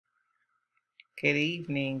Good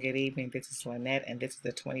evening. Good evening. This is Lynette, and this is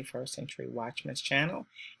the 21st Century Watchman's channel.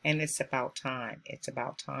 And it's about time. It's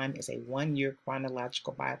about time is a 1-year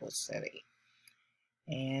chronological Bible study.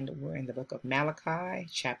 And we're in the book of Malachi,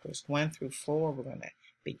 chapters 1 through 4. We're going to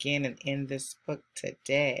begin and end this book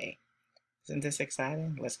today. Isn't this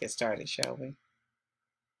exciting? Let's get started, shall we?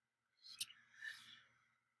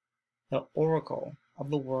 The oracle of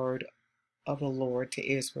the word of the Lord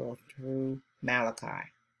to Israel through Malachi.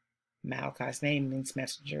 Malachi's name means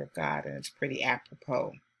messenger of God, and it's pretty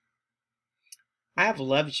apropos. I have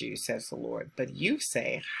loved you, says the Lord, but you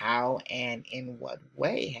say, how and in what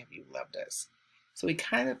way have you loved us? So he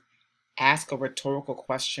kind of asks a rhetorical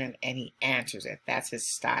question and he answers it. That's his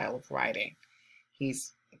style of writing.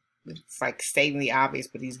 It's like stating the obvious,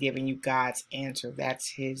 but he's giving you God's answer. That's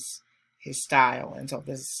his style. And so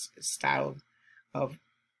this style of,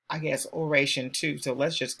 I guess, oration too. So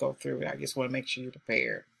let's just go through it. I just want to make sure you're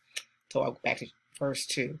prepared. So I'll go back to verse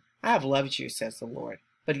 2. I have loved you, says the Lord.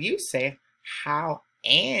 But you say, how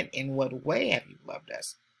and in what way have you loved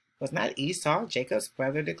us? Was not Esau Jacob's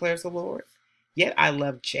brother, declares the Lord? Yet I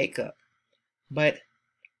love Jacob, but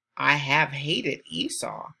I have hated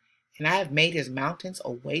Esau, and I have made his mountains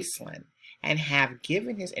a wasteland, and have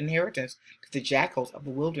given his inheritance to the jackals of the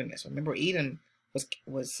wilderness. Remember, Edom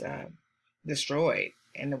was destroyed,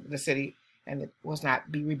 and the city, and it was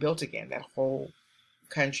not be rebuilt again. That whole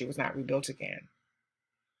country was not rebuilt again.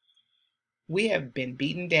 We have been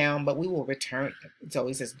beaten down, but we will return. So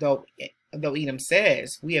he says, though Edom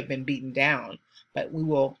says, we have been beaten down, but we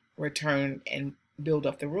will return and build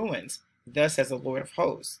up the ruins. Thus says the Lord of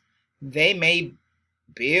hosts, they may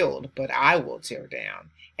build, but I will tear down.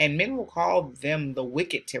 And men will call them the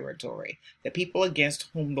wicked territory, the people against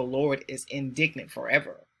whom the Lord is indignant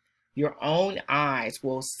forever. Your own eyes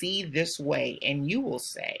will see this way, and you will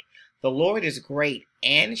say, the Lord is great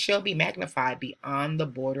and shall be magnified beyond the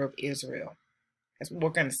border of Israel. That's what we're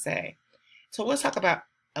going to say. So let's talk about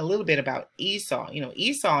a little bit about Esau.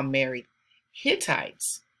 Esau married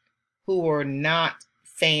Hittites who were not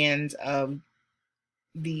fans of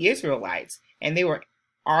the Israelites, and they were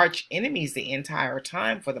arch enemies the entire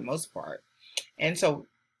time for the most part. And so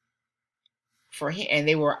for him, and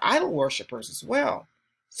they were idol worshipers as well.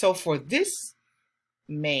 So for this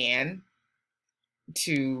man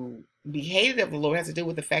to be hated of the Lord has to do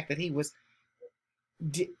with the fact that he was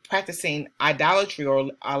practicing idolatry or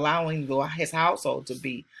allowing his household to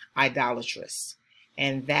be idolatrous.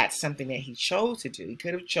 And that's something that he chose to do. He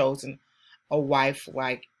could have chosen a wife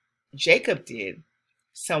like Jacob did,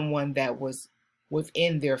 someone that was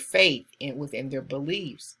within their faith and within their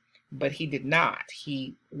beliefs, but he did not.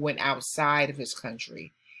 He went outside of his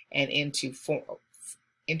country and into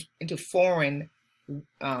foreign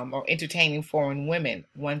or entertaining foreign women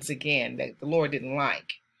once again that the Lord didn't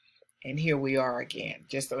like. And here we are again.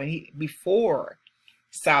 Just before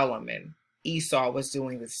Solomon, Esau was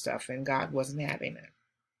doing this stuff, and God wasn't having it.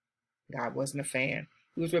 God wasn't a fan.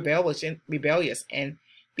 He was rebellious, and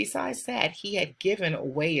besides that, he had given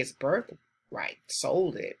away his birthright,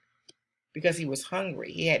 sold it, because he was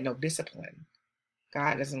hungry. He had no discipline.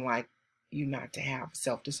 God doesn't like you not to have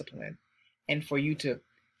self-discipline, and for you to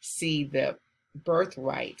see the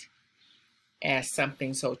birthright as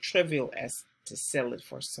something so trivial as to sell it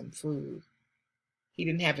for some food. He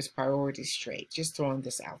didn't have his priorities straight. Just throwing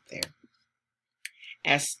this out there.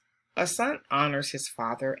 As a son honors his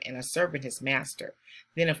father and a servant his master,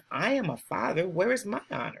 then if I am a father, where is my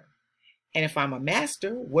honor? And if I'm a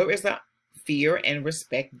master, where is the fear and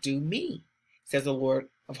respect due me? Says the Lord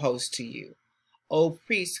of hosts to you, O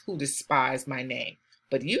priests who despise my name.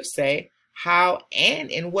 But you say, how and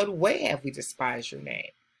in what way have we despised your name?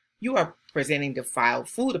 You are presenting defiled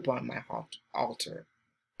food upon my altar.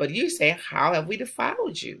 But you say, how have we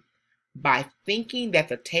defiled you? By thinking that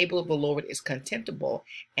the table of the Lord is contemptible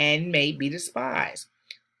and may be despised.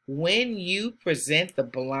 When you present the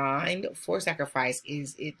blind for sacrifice,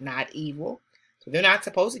 is it not evil? So they're not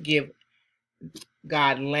supposed to give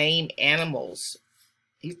God lame animals.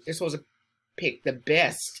 They're supposed to pick the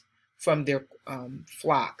best from their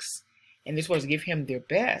flocks. And they're supposed to give him their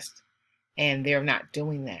best. And they're not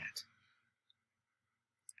doing that.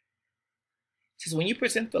 It says, when you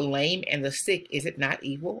present the lame and the sick, is it not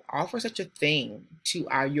evil? Offer such a thing to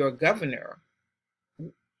your governor.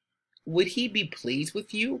 Would he be pleased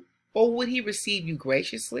with you? Or would he receive you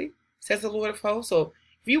graciously? Says the Lord of hosts. So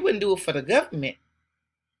if you wouldn't do it for the government,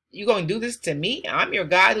 you're going to do this to me? I'm your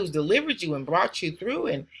God who's delivered you and brought you through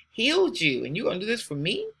and healed you. And you're going to do this for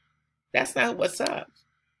me? That's not what's up.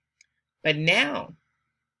 But now,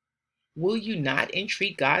 will you not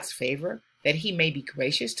entreat God's favor that he may be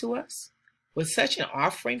gracious to us? With such an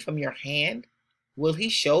offering from your hand, Will he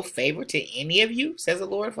show favor to any of you, says the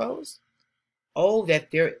Lord of hosts? Oh,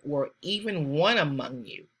 that there were even one among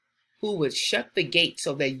you who would shut the gate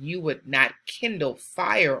so that you would not kindle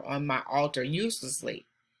fire on my altar uselessly.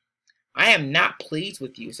 I am not pleased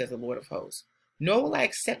with you, says the Lord of hosts, nor will I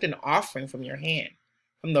accept an offering from your hand.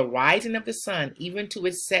 From the rising of the sun even to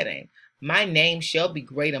its setting, my name shall be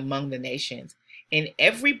great among the nations. In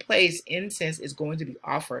every place incense is going to be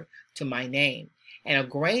offered to my name, and a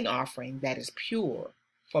grain offering that is pure.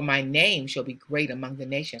 For my name shall be great among the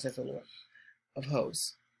nations, says the Lord of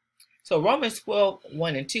hosts. So Romans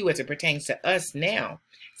 12:1 and 2, as it pertains to us now,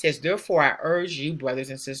 says, therefore I urge you, brothers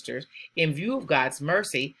and sisters, in view of God's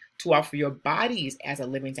mercy, to offer your bodies as a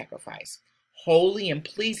living sacrifice, holy and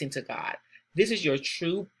pleasing to God. This is your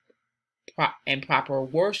true and proper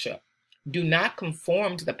worship. Do not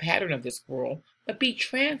conform to the pattern of this world, but be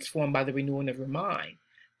transformed by the renewing of your mind.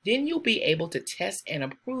 Then you'll be able to test and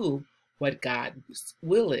approve what God's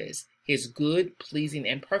will is, his good, pleasing,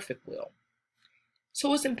 and perfect will.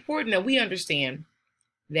 So it's important that we understand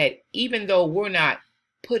that even though we're not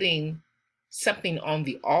putting something on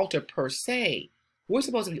the altar per se, we're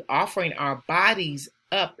supposed to be offering our bodies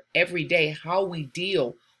up every day, how we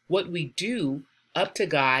deal, what we do up to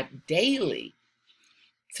God daily,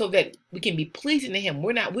 so that we can be pleasing to him.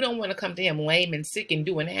 We don't want to come to him lame and sick and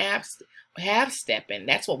doing half stepping.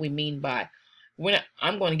 That's what we mean by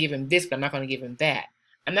I'm going to give him this, but I'm not going to give him that.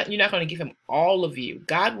 You're not going to give him all of you.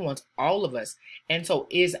 God wants all of us. And so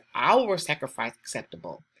is our sacrifice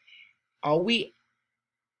acceptable? Are we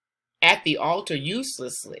at the altar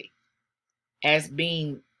uselessly as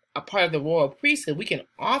being a part of the royal priesthood? We can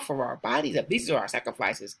offer our bodies up. These are our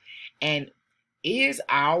sacrifices. And is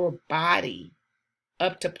our body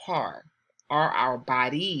up to par? Are our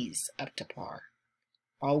bodies up to par?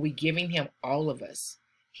 Are we giving him all of us?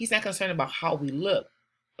 He's not concerned about how we look,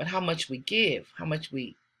 but how much we give, how much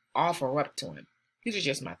we offer up to him. These are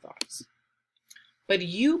just my thoughts. But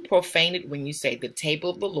you profane it when you say the table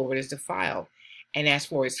of the Lord is defiled, and as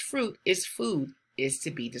for its fruit, its food is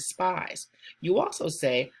to be despised. You also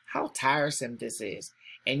say, how tiresome this is,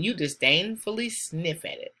 and you disdainfully sniff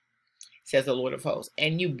at it, says the Lord of hosts.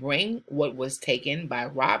 And you bring what was taken by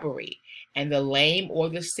robbery, and the lame or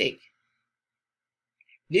the sick.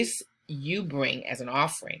 This you bring as an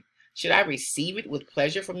offering. Should I receive it with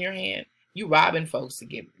pleasure from your hand? You robbing folks to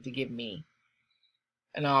give me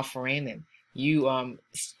an offering, and you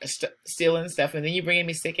stealing stuff, and then you bringing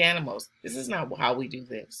me sick animals. This is not how we do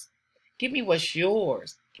this. Give me what's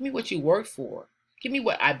yours. Give me what you worked for. Give me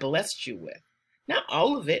what I blessed you with. Not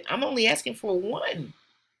all of it. I'm only asking for one.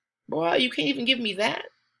 Boy, you can't even give me that.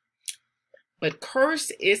 But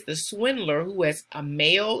cursed is the swindler who has a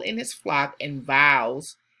male in his flock and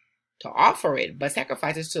vows to offer it, but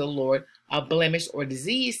sacrifices to the Lord a blemished or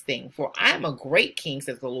diseased thing. For I am a great king,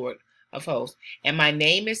 says the Lord of hosts, and my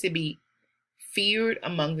name is to be feared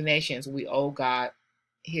among the nations. We owe God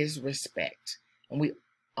his respect, and we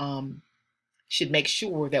should make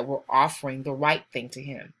sure that we're offering the right thing to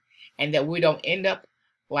him, and that we don't end up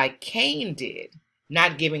like Cain did,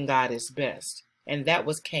 not giving God his best. And that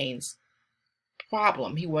was Cain's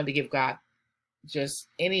problem. He wanted to give God just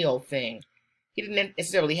any old thing. He didn't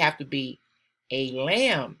necessarily have to be a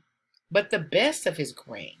lamb, but the best of his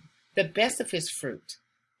grain, the best of his fruit,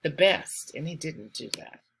 the best. And he didn't do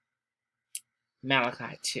that.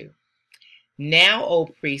 Malachi 2. Now, O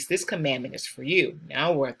priest, this commandment is for you.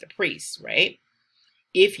 Now we're at the priests, right?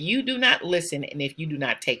 If you do not listen, and if you do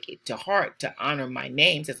not take it to heart to honor my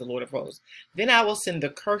name, says the Lord of hosts, then I will send the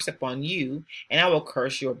curse upon you, and I will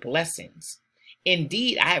curse your blessings.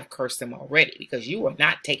 Indeed, I have cursed them already, because you are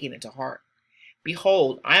not taking it to heart.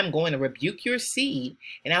 Behold, I am going to rebuke your seed,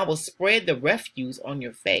 and I will spread the refuse on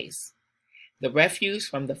your face, the refuse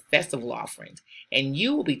from the festival offerings, and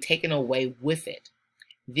you will be taken away with it.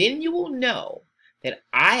 Then you will know that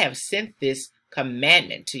I have sent this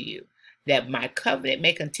commandment to you, that my covenant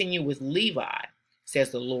may continue with Levi, says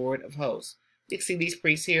the Lord of hosts. You see these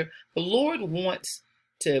priests here? The Lord wants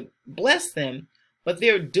to bless them, but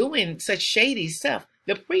they're doing such shady stuff.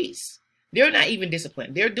 The priests, they're not even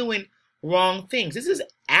disciplined. They're doing wrong things. This is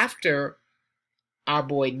after our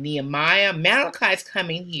boy Nehemiah. Malachi's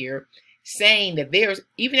coming here saying that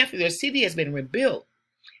even after their city has been rebuilt,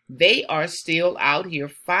 they are still out here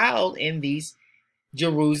filed in these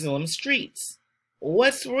Jerusalem streets.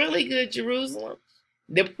 What's really good, Jerusalem?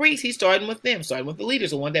 The priests, he's starting with them, starting with the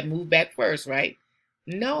leaders, the one that moved back first, right?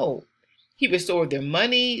 No. He restored their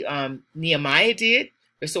money. Nehemiah did.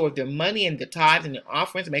 Restored their money and the tithes and the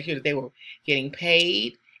offerings to make sure that they were getting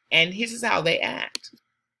paid. And this is how they act.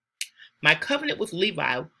 My covenant with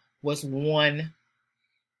Levi was one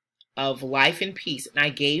of life and peace, and I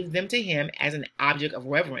gave them to him as an object of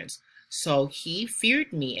reverence. So he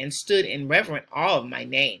feared me and stood in reverent awe of my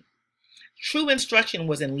name. True instruction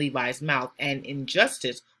was in Levi's mouth, and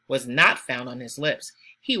injustice was not found on his lips.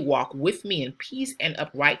 He walked with me in peace and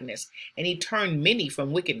uprightness, and he turned many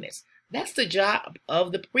from wickedness. That's the job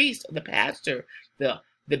of the priest, the pastor, the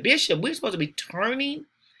bishop. We're supposed to be turning,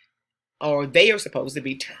 or they are supposed to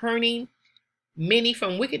be turning many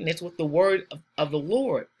from wickedness with the word of the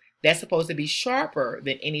Lord. That's supposed to be sharper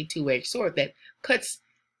than any two-edged sword that cuts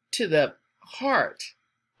to the heart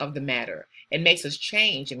of the matter and makes us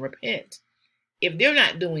change and repent. If they're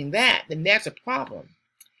not doing that, then that's a problem.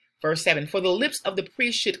 Verse 7, for the lips of the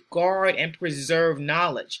priest should guard and preserve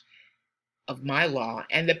knowledge of my law,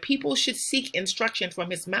 and the people should seek instruction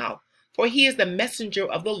from his mouth, for he is the messenger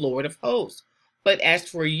of the Lord of hosts. But as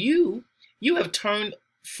for you, you have turned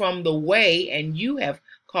from the way, and you have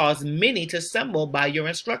caused many to stumble by your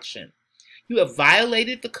instruction. You have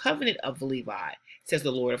violated the covenant of Levi, says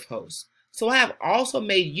the Lord of hosts. So I have also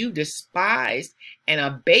made you despised and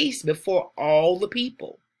abased before all the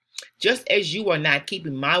people, just as you are not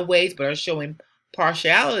keeping my ways, but are showing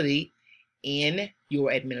partiality in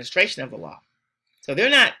your administration of the law. So they're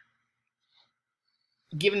not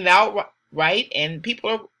giving it out right, and people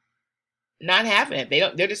are not having it.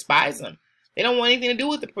 They're despising them. They don't want anything to do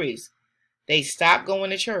with the priests. They stop going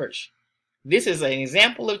to church. This is an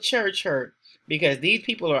example of church hurt, because these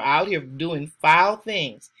people are out here doing foul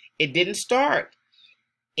things. It didn't start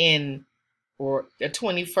in the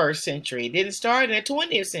 21st century. It didn't start in the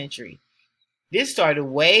 20th century. This started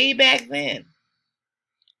way back then.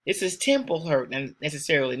 This is temple hurt, not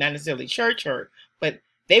necessarily church hurt, but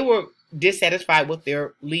they were dissatisfied with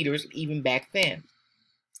their leaders even back then.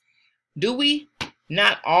 Do we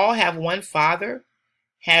not all have one Father?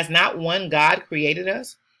 Has not one God created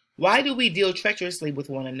us? Why do we deal treacherously with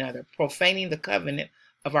one another, profaning the covenant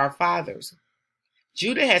of our fathers?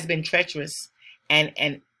 Judah has been treacherous, and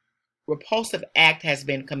an repulsive act has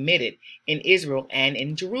been committed in Israel and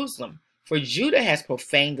in Jerusalem. For Judah has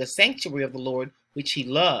profaned the sanctuary of the Lord, which he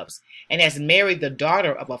loves, and has married the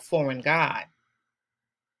daughter of a foreign god.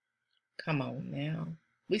 Come on now.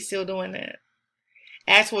 We still doing that?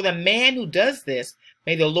 As for the man who does this,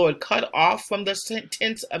 may the Lord cut off from the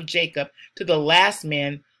tents of Jacob to the last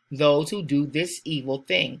man those who do this evil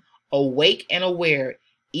thing, awake and aware,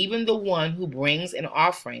 even the one who brings an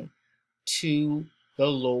offering to the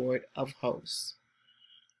Lord of hosts.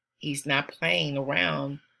 He's not playing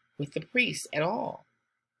around with the priests at all.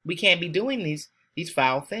 We can't be doing these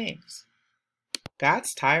foul things.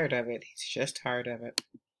 God's tired of it. He's just tired of it.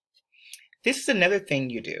 This is another thing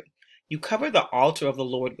you do. You cover the altar of the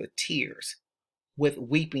Lord with tears, with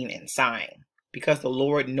weeping and sighing, because the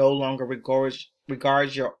Lord no longer regards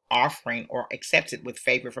your offering or accepts it with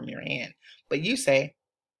favor from your hand. But you say,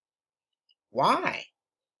 why?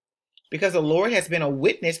 Because the Lord has been a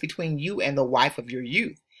witness between you and the wife of your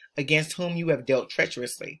youth, against whom you have dealt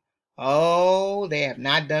treacherously. Oh, they have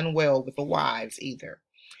not done well with the wives either.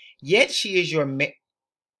 Yet she is your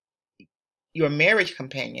marriage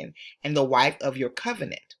companion and the wife of your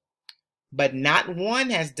covenant. But not one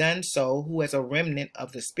has done so who has a remnant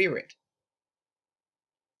of the Spirit.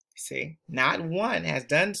 See, not one has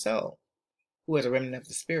done so who has a remnant of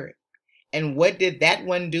the Spirit. And what did that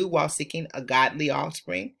one do while seeking a godly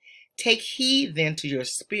offspring? Take heed then to your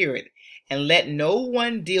spirit, and let no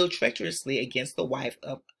one deal treacherously against the wife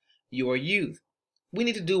of your youth. We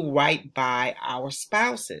need to do right by our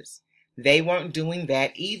spouses. They weren't doing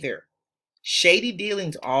that either. Shady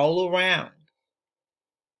dealings all around.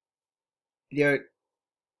 They're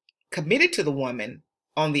committed to the woman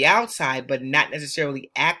on the outside, but not necessarily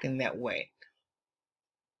acting that way.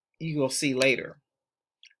 You will see later.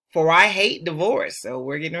 For I hate divorce. So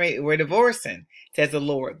we're divorcing, says the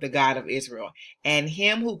Lord, the God of Israel, and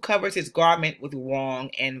him who covers his garment with wrong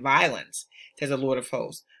and violence, says the Lord of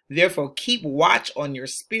hosts. Therefore, keep watch on your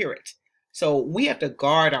spirit. So we have to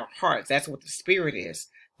guard our hearts. That's what the spirit is.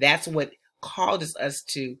 That's what causes us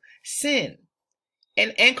to sin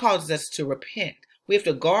and causes us to repent. We have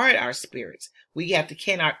to guard our spirits. We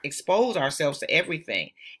cannot expose ourselves to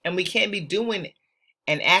everything. And we can't be doing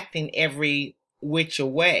and acting every which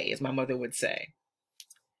way, as my mother would say.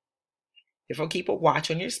 Therefore, keep a watch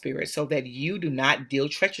on your spirit, so that you do not deal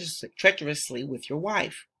treacherously with your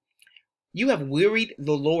wife. You have wearied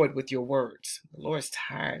the Lord with your words. The Lord's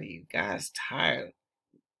tired of you. God's tired.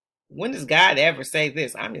 When does God ever say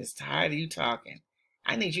this? I'm just tired of you talking.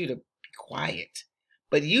 I need you to be quiet.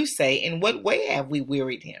 But you say, in what way have we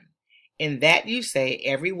wearied him? In that you say,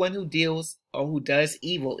 everyone who deals or who does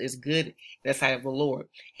evil is good in the sight of the Lord,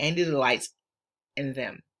 and he delights in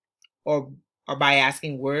them. or by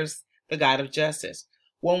asking, where's the God of justice?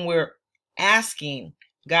 When we're asking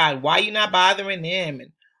God, why are you not bothering them?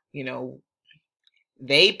 And,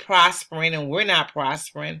 they prospering and we're not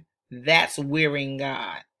prospering. That's wearying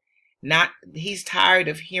God. He's tired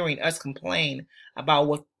of hearing us complain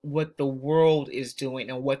about what the world is doing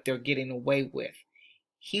and what they're getting away with.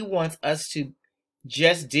 He wants us to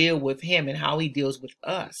just deal with him and how he deals with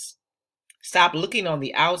us. Stop looking on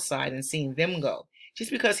the outside and seeing them go.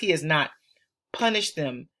 Just because he has not punished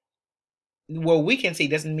them where we can see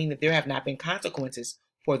doesn't mean that there have not been consequences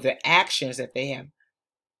for the actions that they have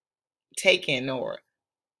taken or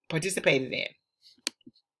participated in.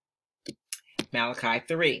 Malachi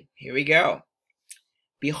 3. Here we go.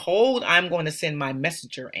 Behold, I'm going to send my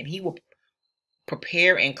messenger, and he will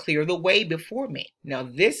prepare and clear the way before me. Now,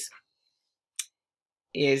 this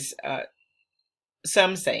is,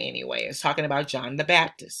 some say anyway, it's talking about John the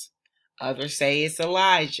Baptist. Others say it's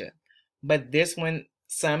Elijah. But this one,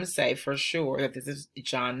 some say for sure that this is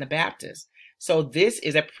John the Baptist. So this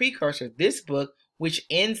is a precursor. This book, which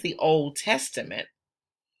ends the Old Testament,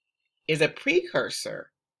 is a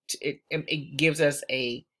precursor. It gives us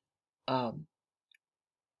an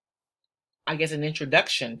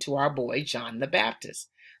introduction to our boy, John the Baptist.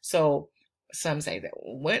 So some say that,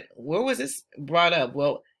 where was this brought up?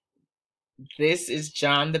 Well, this is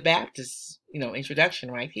John the Baptist's,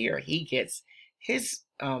 introduction right here. He gets his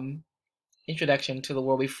introduction to the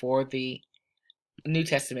world before the New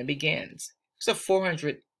Testament begins. It's a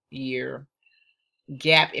 400-year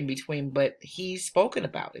gap in between, but he's spoken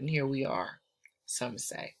about, and here we are, some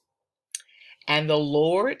say. And the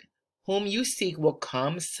Lord whom you seek will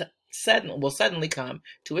suddenly come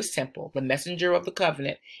to his temple, the messenger of the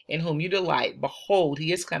covenant in whom you delight. Behold,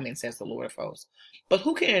 he is coming, says the Lord of hosts. But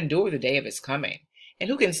who can endure the day of his coming? And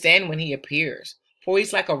who can stand when he appears? For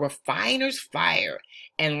he's like a refiner's fire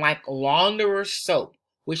and like launderer's soap,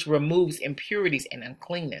 which removes impurities and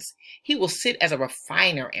uncleanness. He will sit as a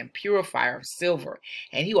refiner and purifier of silver,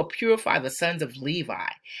 and he will purify the sons of Levi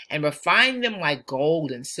and refine them like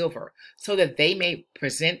gold and silver, so that they may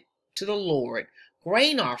present to the Lord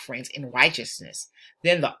grain offerings in righteousness.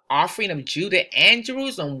 Then the offering of Judah and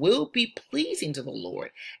Jerusalem will be pleasing to the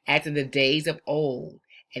Lord, as in the days of old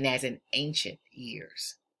and as in ancient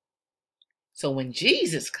years. So when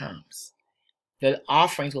Jesus comes, the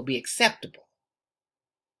offerings will be acceptable.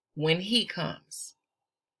 When he comes,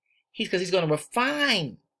 because he's going to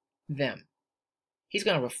refine them. He's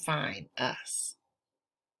going to refine us.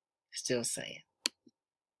 Still saying.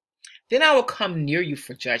 Then I will come near you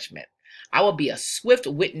for judgment. I will be a swift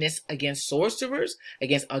witness against sorcerers,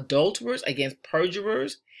 against adulterers, against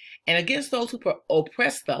perjurers, and against those who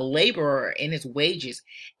oppress the laborer in his wages,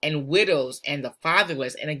 and widows and the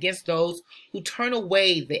fatherless, and against those who turn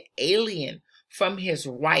away the alien from his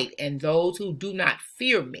right, and those who do not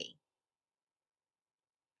fear me.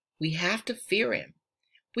 We have to fear him.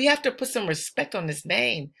 We have to put some respect on his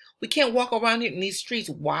name. We can't walk around in these streets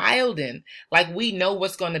wilding like we know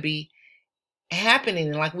what's going to be happening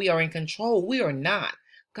and like we are in control. We are not.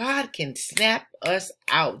 God can snap us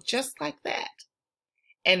out just like that.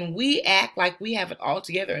 And we act like we have it all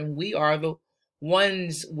together and we are the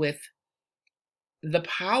ones with the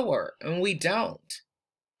power, and we don't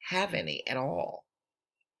have any at all.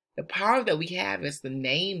 The power that we have is the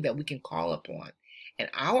name that we can call upon. And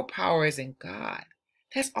our power is in God.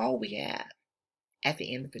 That's all we have at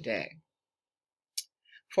the end of the day.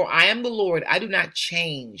 For I am the Lord, I do not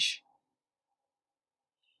change.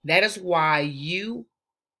 That is why you,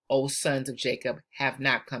 O sons of Jacob, have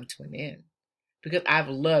not come to an end. Because I've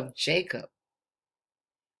loved Jacob.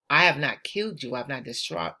 I have not killed you. I have not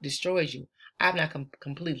destroyed you. I have not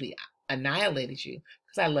completely annihilated you.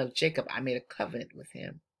 Because I love Jacob, I made a covenant with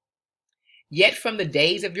him. Yet from the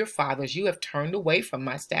days of your fathers you have turned away from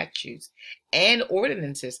my statutes and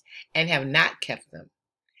ordinances and have not kept them.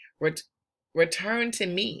 Return to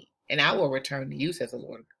me, and I will return to you, says the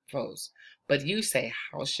Lord of hosts. But you say,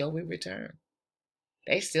 how shall we return?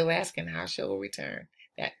 They still asking, how shall we return?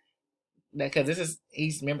 Because this is,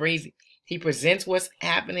 he presents what's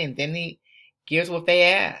happening, and then he gives what they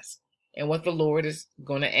ask, and what the Lord is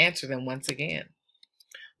going to answer them once again.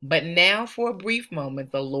 But now for a brief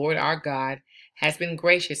moment, the Lord our God has been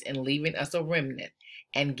gracious in leaving us a remnant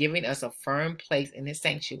and giving us a firm place in his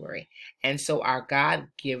sanctuary. And so our God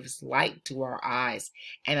gives light to our eyes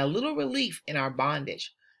and a little relief in our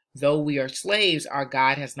bondage. Though we are slaves, our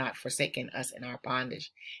God has not forsaken us in our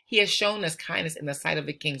bondage. He has shown us kindness in the sight of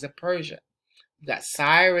the kings of Persia. We've got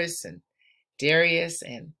Cyrus and Darius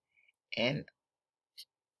and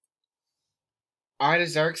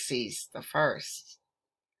Artaxerxes the first.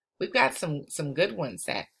 We've got some good ones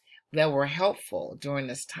that that were helpful during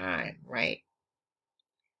this time, right?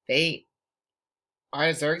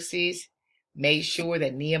 Artaxerxes made sure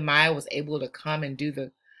that Nehemiah was able to come and do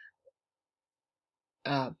the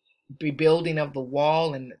rebuilding of the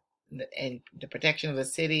wall and the protection of the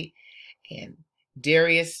city. And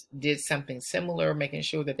Darius did something similar, making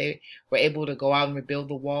sure that they were able to go out and rebuild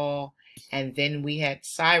the wall. And then we had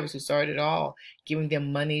Cyrus, who started it all, giving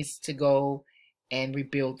them monies to go and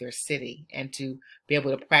rebuild their city and to be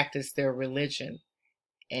able to practice their religion.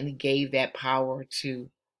 And he gave that power to,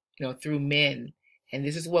 through men. And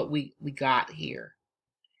this is what we got here.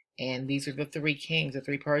 And these are the three kings, the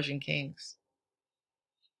three Persian kings.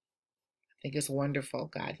 I think it's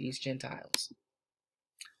wonderful God used Gentiles.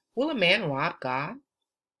 Will a man rob God?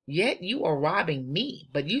 Yet you are robbing me.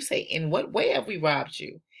 But you say, in what way have we robbed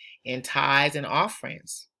you? In tithes and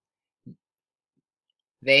offerings.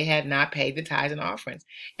 They had not paid the tithes and offerings.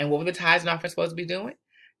 And what were the tithes and offerings supposed to be doing?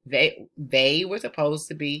 They were supposed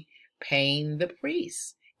to be paying the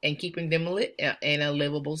priests and keeping them in a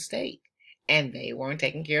livable state. And they weren't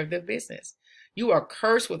taking care of their business. You are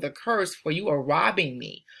cursed with a curse, for you are robbing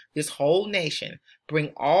me, this whole nation.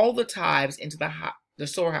 Bring all the tithes into the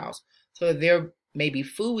storehouse, so that there may be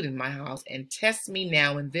food in my house, and test me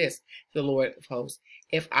now in this, the Lord of hosts,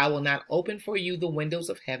 if I will not open for you the windows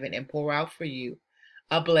of heaven and pour out for you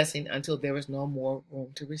a blessing until there is no more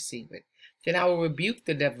room to receive it. Then I will rebuke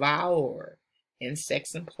the devourer,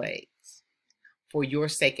 insects and plagues, for your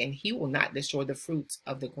sake, and he will not destroy the fruits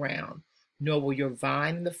of the ground, nor will your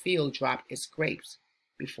vine in the field drop its grapes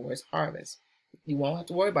before its harvest. You won't have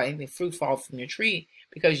to worry about anything fruit fall from your tree,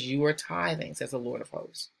 because you are tithing, says the Lord of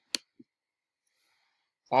hosts.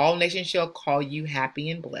 All nations shall call you happy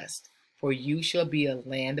and blessed, for you shall be a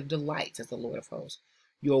land of delight, says the Lord of hosts.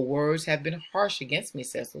 Your words have been harsh against me,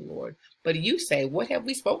 says the Lord. But you say, what have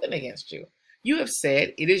we spoken against you? You have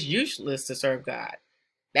said, it is useless to serve God.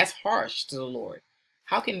 That's harsh to the Lord.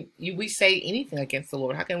 How can we say anything against the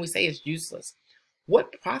Lord? How can we say it's useless?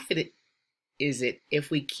 What profit is it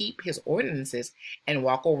if we keep his ordinances and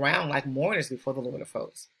walk around like mourners before the Lord of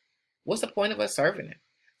hosts? What's the point of us serving him?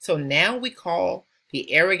 So now we call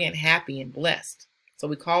the arrogant happy and blessed. So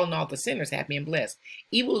we call all the sinners happy and blessed.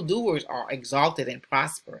 Evildoers are exalted and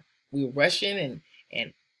prosper. We rush in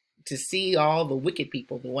and to see all the wicked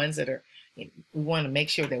people, the ones that are, we want to make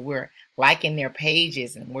sure that we're liking their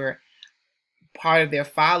pages and we're part of their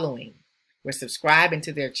following. We're subscribing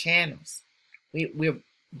to their channels. We're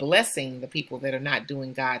blessing the people that are not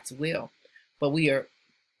doing God's will, but we are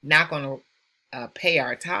not going to pay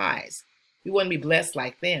our tithes. We want to be blessed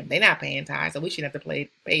like them. They're not paying tithes, so we shouldn't have to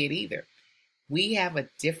pay it either. We have a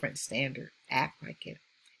different standard. Act like it.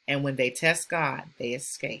 And when they test God, they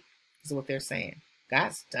escape. This is what they're saying.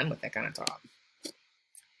 God's done with that kind of talk.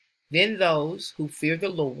 Then those who feared the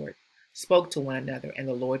Lord spoke to one another, and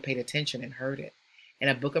the Lord paid attention and heard it. And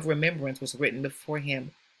a book of remembrance was written before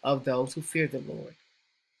him of those who fear the Lord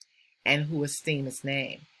and who esteem his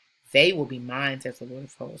name. They will be mine, says the Lord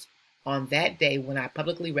of hosts, on that day when I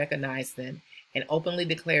publicly recognize them and openly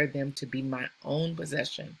declare them to be my own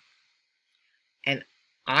possession. And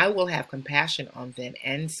I will have compassion on them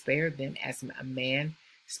and spare them as a man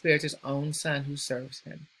spares his own son who serves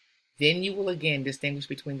him. Then you will again distinguish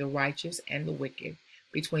between the righteous and the wicked,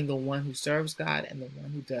 between the one who serves God and the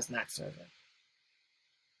one who does not serve him.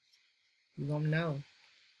 You're going to know.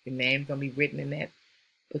 Your name's going to be written in that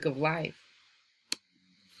book of life.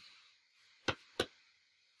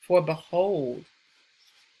 For behold,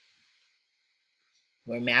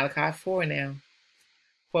 we're in Malachi 4 now.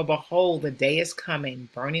 For behold, the day is coming,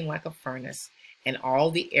 burning like a furnace, and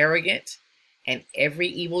all the arrogant and every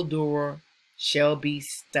evildoer shall be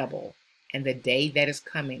stubble, and the day that is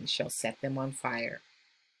coming shall set them on fire.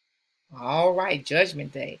 All right,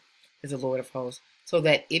 judgment day, is the Lord of hosts, so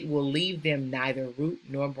that it will leave them neither root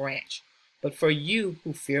nor branch. But for you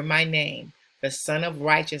who fear my name, the Son of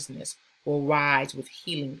Righteousness will rise with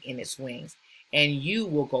healing in its wings, and you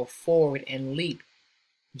will go forward and leap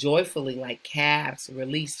joyfully like calves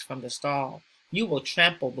released from the stall. You will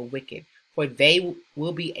trample the wicked, for they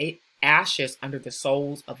will be ashes under the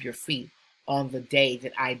soles of your feet on the day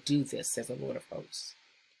that I do this, says the Lord of hosts.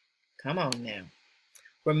 Come on now.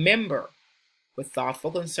 Remember with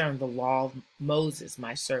thoughtful concern the law of Moses,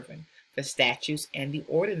 my servant, the statutes and the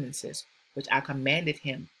ordinances which I commanded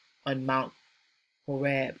him on Mount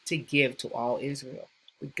Horeb to give to all Israel.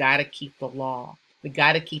 We got to keep the law. We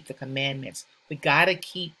got to keep the commandments. We got to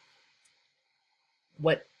keep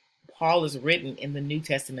what Paul has written in the New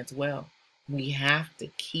Testament as well. We have to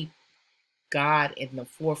keep God in the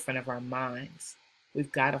forefront of our minds.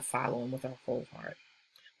 We've got to follow him with our whole heart.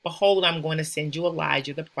 Behold, I'm going to send you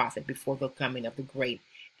Elijah the prophet before the coming of the great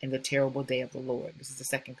and the terrible day of the Lord. This is the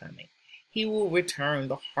second coming. He will return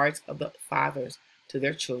the hearts of the fathers to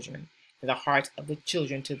their children, and the hearts of the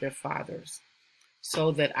children to their fathers,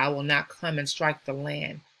 so that I will not come and strike the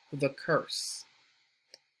land with a curse.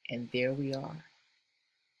 And there we are.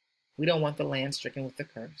 We don't want the land stricken with the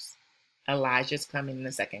curse. Elijah's coming in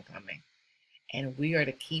the second coming. And we are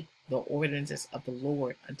to keep the ordinances of the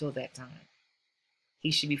Lord until that time.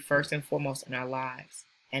 He should be first and foremost in our lives.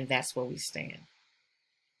 And that's where we stand.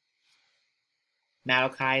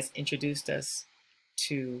 Malachi has introduced us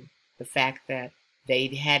to the fact that they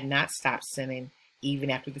had not stopped sinning even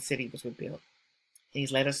after the city was rebuilt. And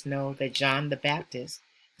he's let us know that John the Baptist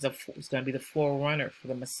is going to be the forerunner for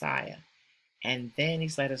the Messiah. And then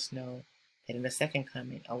he's let us know that in the second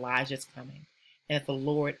coming, Elijah's coming. And that the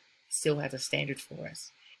Lord still has a standard for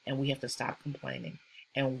us. And we have to stop complaining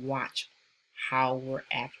and watch how we're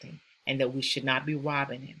acting. And that we should not be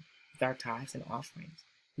robbing him with our tithes and offerings.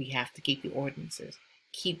 We have to keep the ordinances.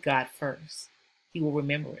 Keep God first. He will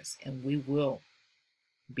remember us and we will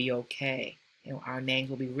be okay. Our names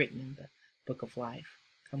will be written in the book of life.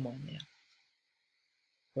 Come on now.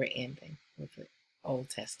 We're ending with the Old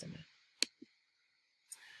Testament.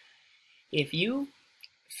 If you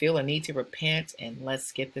feel a need to repent and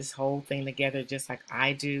let's get this whole thing together just like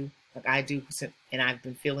I do, and I've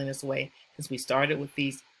been feeling this way since we started with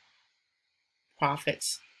these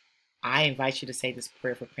prophets, I invite you to say this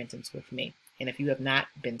prayer of repentance with me. And if you have not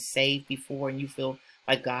been saved before and you feel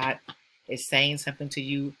like God is saying something to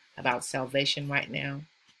you about salvation right now,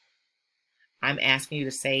 I'm asking you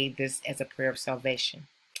to say this as a prayer of salvation.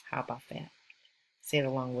 How about that? Say it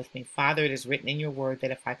along with me. Father, it is written in your word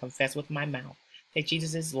that if I confess with my mouth that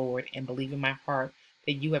Jesus is Lord and believe in my heart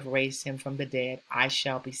that you have raised him from the dead, I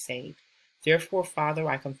shall be saved. Therefore, Father,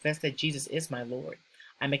 I confess that Jesus is my Lord.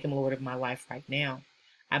 I make him Lord of my life right now.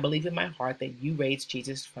 I believe in my heart that you raised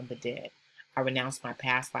Jesus from the dead. I renounce my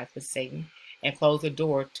past life with Satan and close the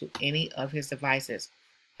door to any of his devices.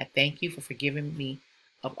 I thank you for forgiving me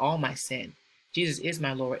of all my sin. Jesus is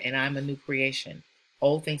my Lord and I am a new creation.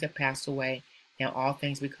 Old things have passed away. Now all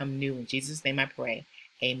things become new. In Jesus' name I pray.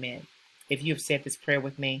 Amen. If you have said this prayer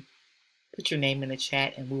with me, put your name in the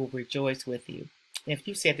chat and we will rejoice with you. And if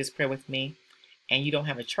you said this prayer with me and you don't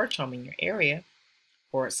have a church home in your area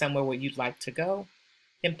or somewhere where you'd like to go,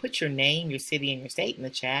 then put your name, your city, and your state in the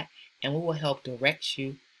chat, and we will help direct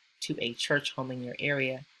you to a church home in your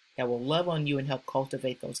area that will love on you and help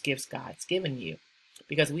cultivate those gifts God's given you.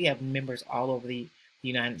 Because we have members all over the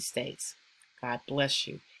United States. God bless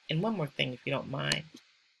you. And one more thing, if you don't mind,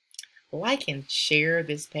 like and share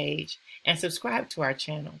this page and subscribe to our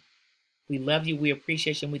channel. We love you. We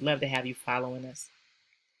appreciate you. And we'd love to have you following us.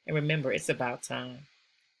 And remember, it's about time.